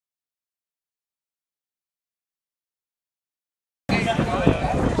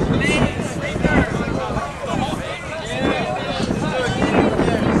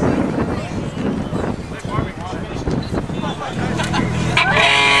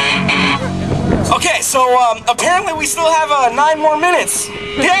So apparently we still have 9 more minutes.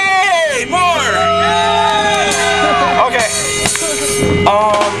 Yay! More! Okay.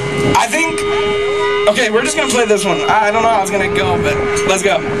 I think... Okay, we're just gonna play this one. I don't know how it's gonna go, but let's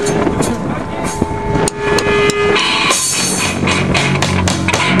go.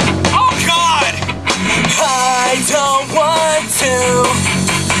 Oh God! I don't want to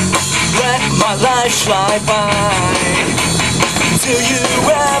let my life fly by. Do you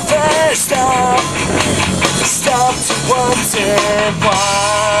ever stop to wonder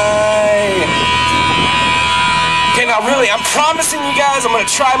why? Okay, now really, I'm promising you guys I'm gonna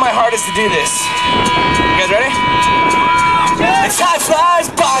try my hardest to do this. You guys ready? And time flies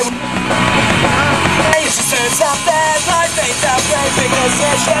by. It just turns out that life ain't that great because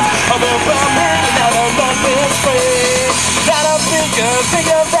it's just overwhelming and I don't know if it's free. I don't think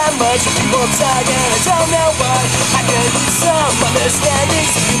of that much when people talk and I don't know what. I could use some understanding,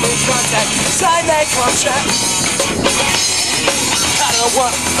 so you make contact, sign that contract. I don't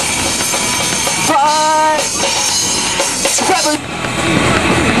want why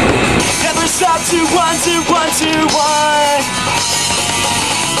never stop to wonder why.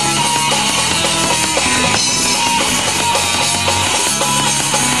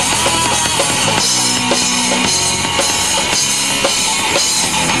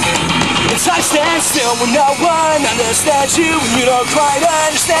 Time stands still when no one understands you, when you don't quite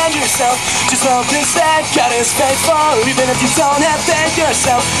understand yourself. Just know this, that God is faithful, even if you don't have faith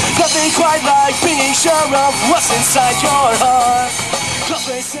yourself. Nothing quite like being sure of what's inside your heart.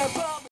 Nothing simple.